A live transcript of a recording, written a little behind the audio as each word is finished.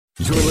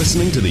You're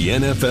listening to the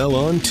NFL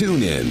on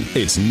TuneIn.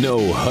 It's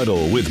No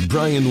Huddle with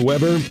Brian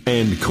Weber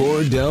and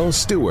Cordell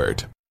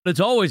Stewart. It's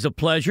always a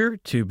pleasure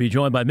to be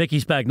joined by Mickey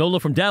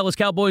Spagnola from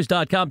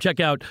DallasCowboys.com. Check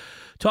out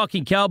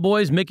Talking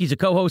Cowboys. Mickey's a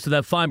co-host of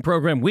that fine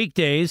program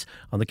weekdays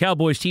on the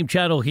Cowboys team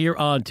channel here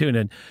on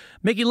TuneIn.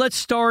 Mickey, let's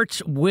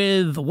start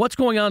with what's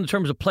going on in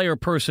terms of player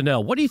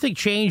personnel. What do you think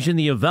changed in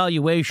the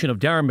evaluation of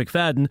Darren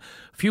McFadden?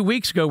 A few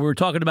weeks ago, we were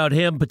talking about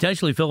him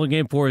potentially filling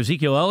in for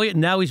Ezekiel Elliott,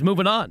 and now he's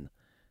moving on.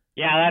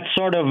 Yeah, that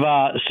sort of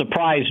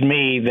surprised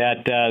me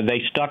that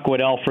they stuck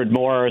with Alfred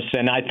Morris.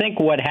 And I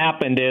think what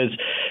happened is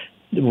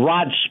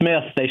Rod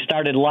Smith, they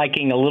started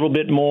liking a little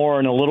bit more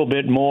and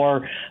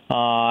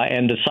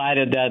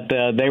decided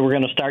that they were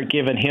going to start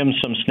giving him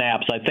some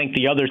snaps. I think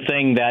the other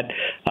thing that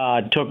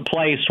took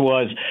place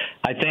was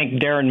I think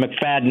Darren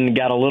McFadden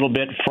got a little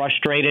bit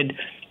frustrated.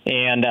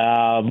 And,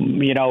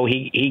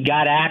 he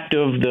got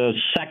active the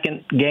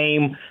second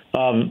game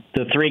of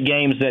the three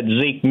games that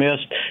Zeke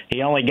missed.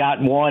 He only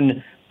got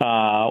one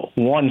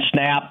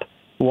snap,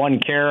 one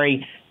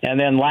carry, and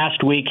then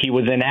last week he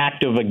was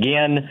inactive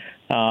again.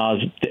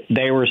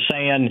 They were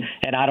saying,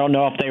 and I don't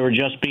know if they were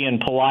just being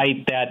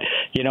polite, that,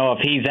 if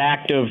he's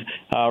active,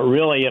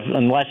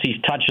 unless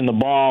he's touching the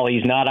ball,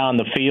 he's not on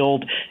the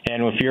field.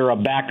 And if you're a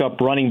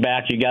backup running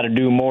back, you got to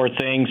do more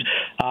things.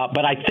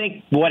 But I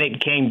think what it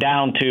came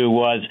down to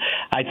was,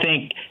 I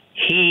think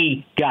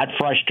he got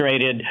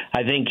frustrated.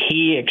 I think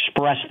he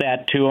expressed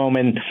that to him,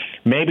 and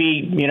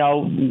maybe,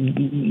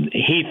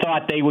 he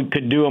thought they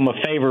could do him a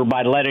favor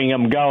by letting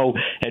him go,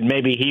 and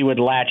maybe he would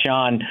latch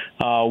on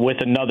with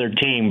another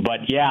team.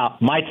 But, yeah,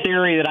 my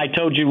theory that I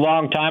told you a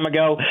long time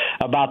ago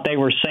about they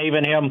were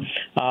saving him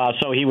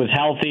so he was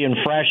healthy and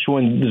fresh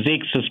when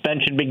Zeke's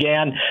suspension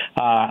began,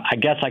 I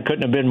guess I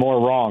couldn't have been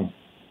more wrong.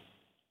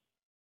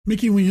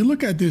 Mickey, when you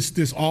look at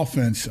this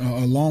offense,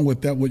 along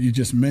with that, what you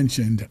just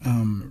mentioned,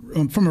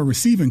 from a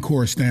receiving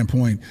core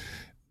standpoint,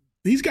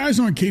 these guys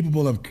aren't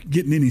capable of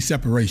getting any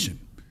separation.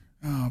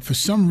 For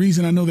some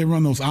reason, I know they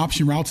run those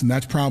option routes, and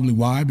that's probably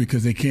why,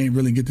 because they can't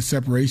really get the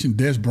separation.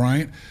 Dez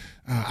Bryant,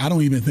 I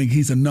don't even think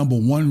he's a number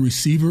one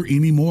receiver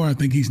anymore. I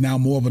think he's now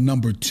more of a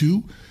number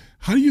two.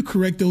 How do you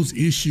correct those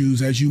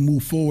issues as you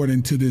move forward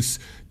into this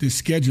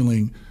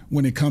scheduling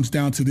when it comes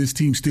down to this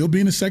team still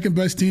being the second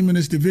best team in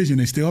this division?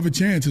 They still have a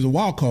chance as a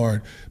wild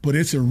card, but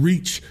it's a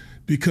reach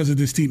because of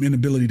this team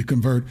inability to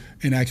convert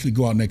and actually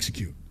go out and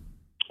execute.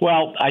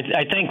 Well,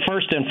 I think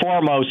first and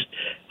foremost,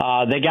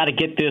 they got to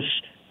get this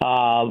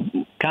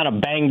kind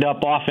of banged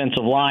up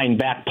offensive line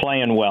back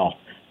playing well.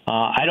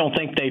 I don't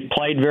think they've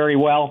played very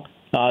well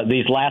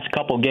these last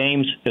couple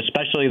games,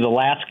 especially the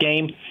last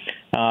game.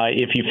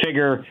 If you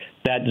figure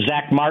that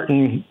Zach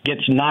Martin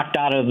gets knocked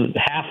out of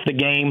half the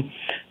game,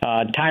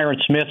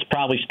 Tyron Smith's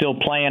probably still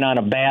playing on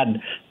a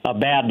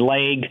bad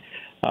leg,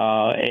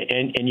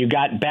 and you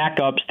got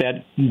backups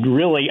that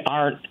really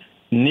aren't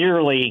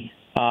nearly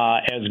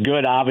as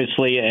good,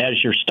 obviously,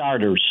 as your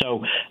starters.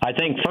 So I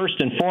think first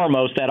and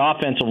foremost, that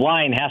offensive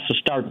line has to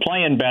start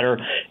playing better,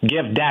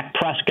 give Dak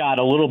Prescott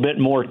a little bit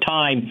more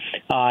time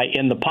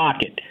in the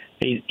pocket.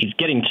 He's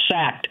getting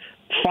sacked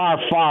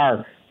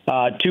far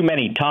too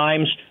many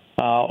times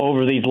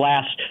over these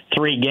last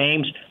three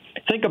games.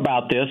 Think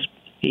about this.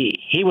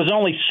 He was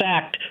only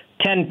sacked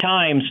 10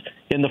 times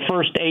in the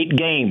first 8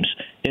 games.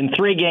 In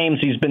 3 games,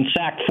 he's been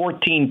sacked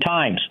 14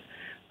 times.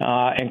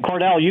 And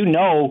Cordell, you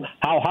know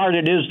how hard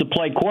it is to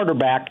play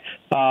quarterback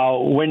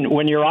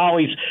when you're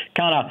always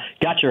kind of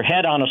got your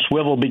head on a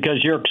swivel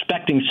because you're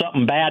expecting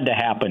something bad to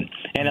happen.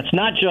 And it's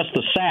not just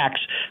the sacks,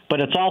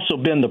 but it's also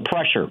been the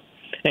pressure.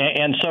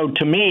 And so,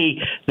 to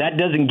me, that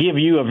doesn't give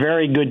you a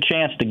very good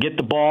chance to get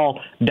the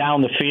ball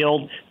down the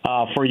field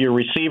for your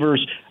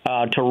receivers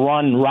to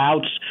run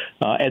routes,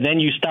 and then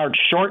you start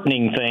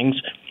shortening things.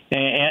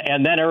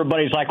 And then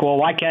everybody's like, well,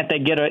 why can't they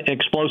get an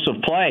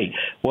explosive play?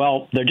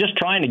 Well, they're just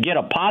trying to get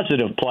a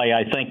positive play,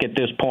 I think, at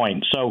this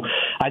point. So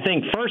I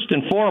think first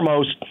and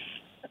foremost,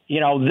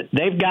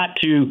 they've got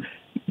to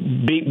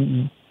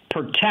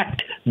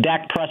protect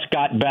Dak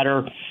Prescott better.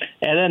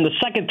 And then the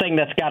second thing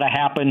that's got to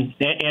happen,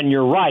 and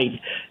you're right,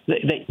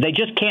 they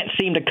just can't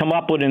seem to come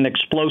up with an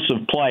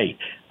explosive play.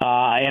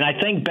 And I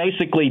think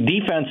basically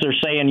defense are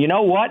saying, you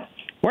know what?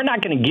 We're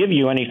not going to give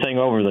you anything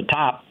over the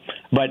top,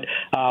 but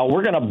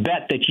we're going to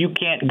bet that you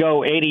can't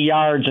go 80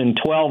 yards in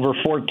 12 or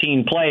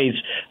 14 plays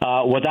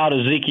without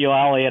Ezekiel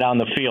Elliott on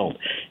the field.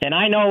 And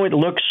I know it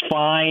looks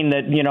fine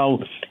that,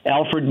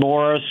 Alfred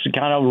Morris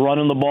kind of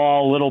running the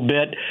ball a little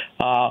bit,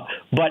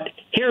 but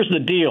here's the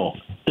deal.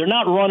 They're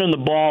not running the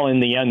ball in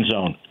the end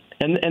zone.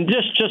 And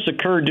this just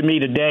occurred to me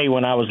today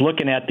when I was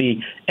looking at the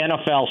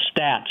NFL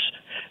stats.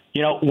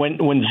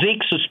 When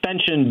Zeke's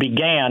suspension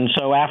began,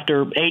 so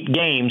after 8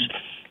 games,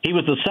 he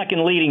was the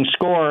second leading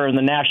scorer in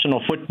the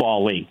National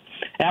Football League.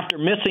 After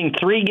missing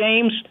 3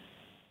 games,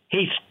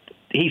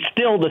 he's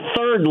still the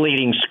third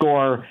leading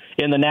scorer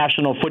in the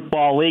National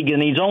Football League,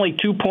 and he's only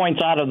 2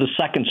 points out of the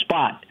second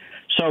spot.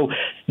 So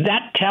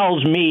that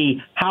tells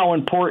me how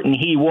important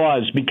he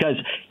was, because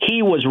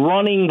he was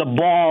running the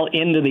ball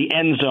into the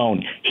end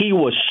zone. He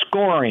was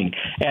scoring,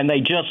 and they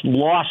just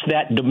lost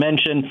that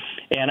dimension,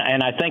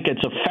 and I think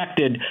it's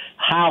affected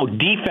how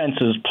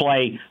defenses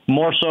play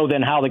more so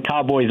than how the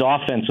Cowboys'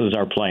 offenses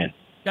are playing.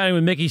 Got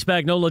with Mickey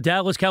Spagnola,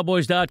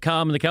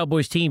 DallasCowboys.com, and the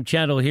Cowboys team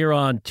channel here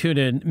on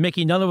TuneIn.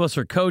 Mickey, none of us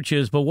are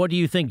coaches, but what do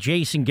you think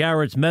Jason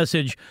Garrett's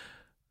message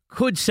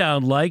could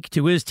sound like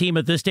to his team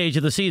at this stage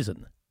of the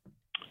season?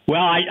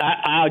 Well,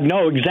 I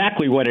know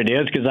exactly what it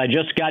is, because I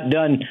just got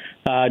done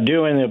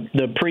doing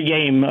the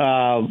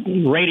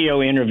pregame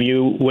radio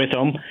interview with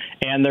him,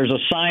 and there's a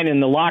sign in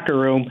the locker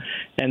room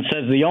and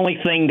says the only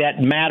thing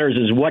that matters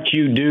is what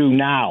you do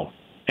now.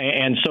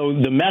 And so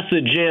the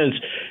message is,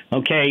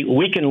 okay,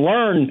 we can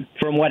learn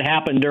from what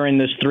happened during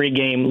this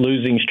 3-game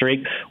losing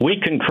streak.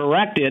 We can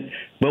correct it,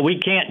 but we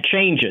can't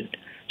change it.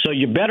 So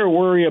you better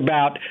worry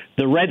about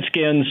the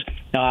Redskins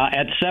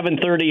at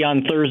 7:30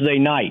 on Thursday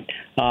night.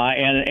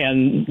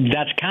 And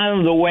that's kind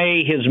of the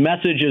way his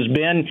message has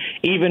been,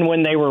 even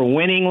when they were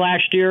winning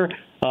last year,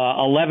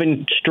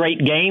 11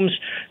 straight games.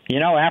 You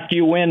know, after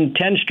you win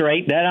 10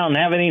 straight, that don't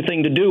have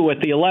anything to do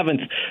with the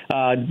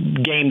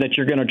 11th game that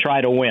you're going to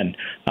try to win.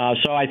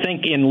 So I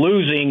think in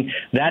losing,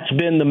 that's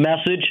been the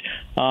message.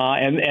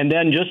 And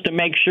then just to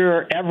make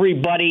sure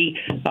everybody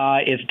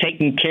is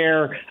taking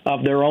care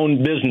of their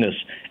own business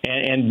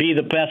and be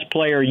the best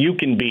player you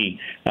can be.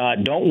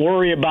 Don't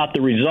worry about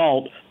the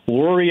result.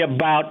 Worry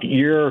about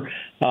your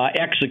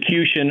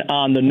execution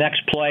on the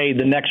next play,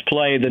 the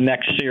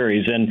next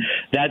series. And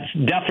that's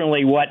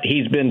definitely what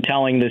he's been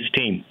telling this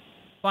team.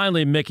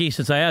 Finally, Mickey,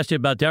 since I asked you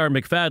about Darren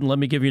McFadden, let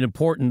me give you an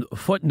important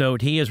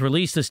footnote. He has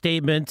released a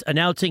statement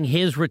announcing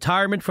his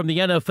retirement from the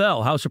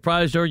NFL. How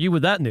surprised are you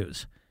with that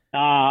news?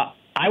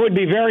 I would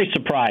be very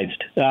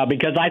surprised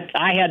because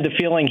I had the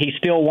feeling he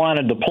still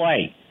wanted to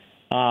play.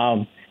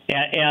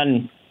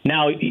 And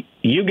now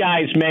you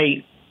guys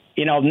may,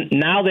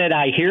 now that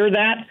I hear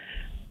that,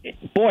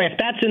 boy, if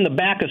that's in the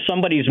back of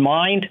somebody's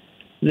mind,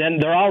 then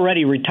they're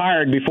already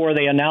retired before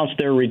they announce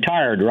they're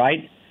retired,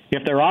 right?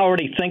 If they're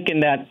already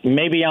thinking that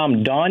maybe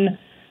I'm done,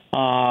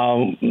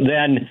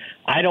 then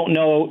I don't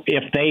know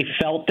if they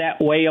felt that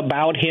way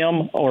about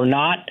him or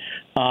not,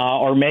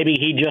 or maybe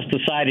he just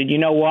decided, you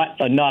know what,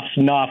 enough's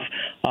enough.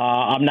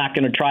 I'm not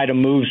going to try to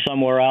move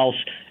somewhere else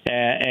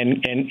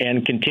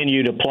and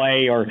continue to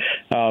play or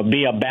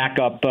be a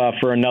backup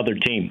for another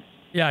team.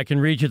 Yeah, I can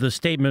read you the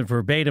statement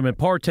verbatim. In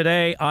part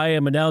today, I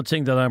am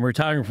announcing that I'm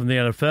retiring from the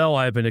NFL.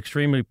 I have been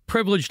extremely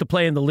privileged to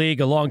play in the league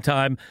a long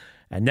time,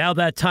 and now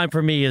that time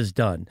for me is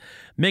done.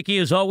 Mickey,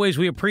 as always,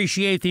 we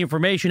appreciate the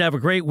information. Have a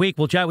great week.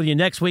 We'll chat with you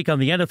next week on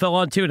the NFL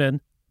on TuneIn.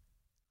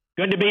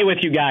 Good to be with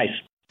you guys.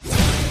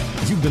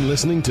 You've been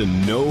listening to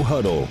No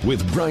Huddle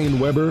with Brian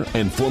Weber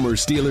and former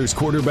Steelers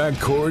quarterback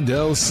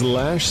Cordell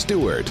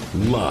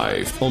 /Stewart,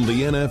 live on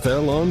the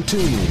NFL on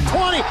TuneIn.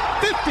 20,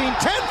 15,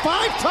 10,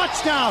 5,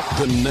 touchdown.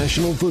 The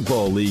National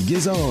Football League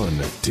is on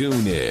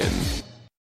TuneIn.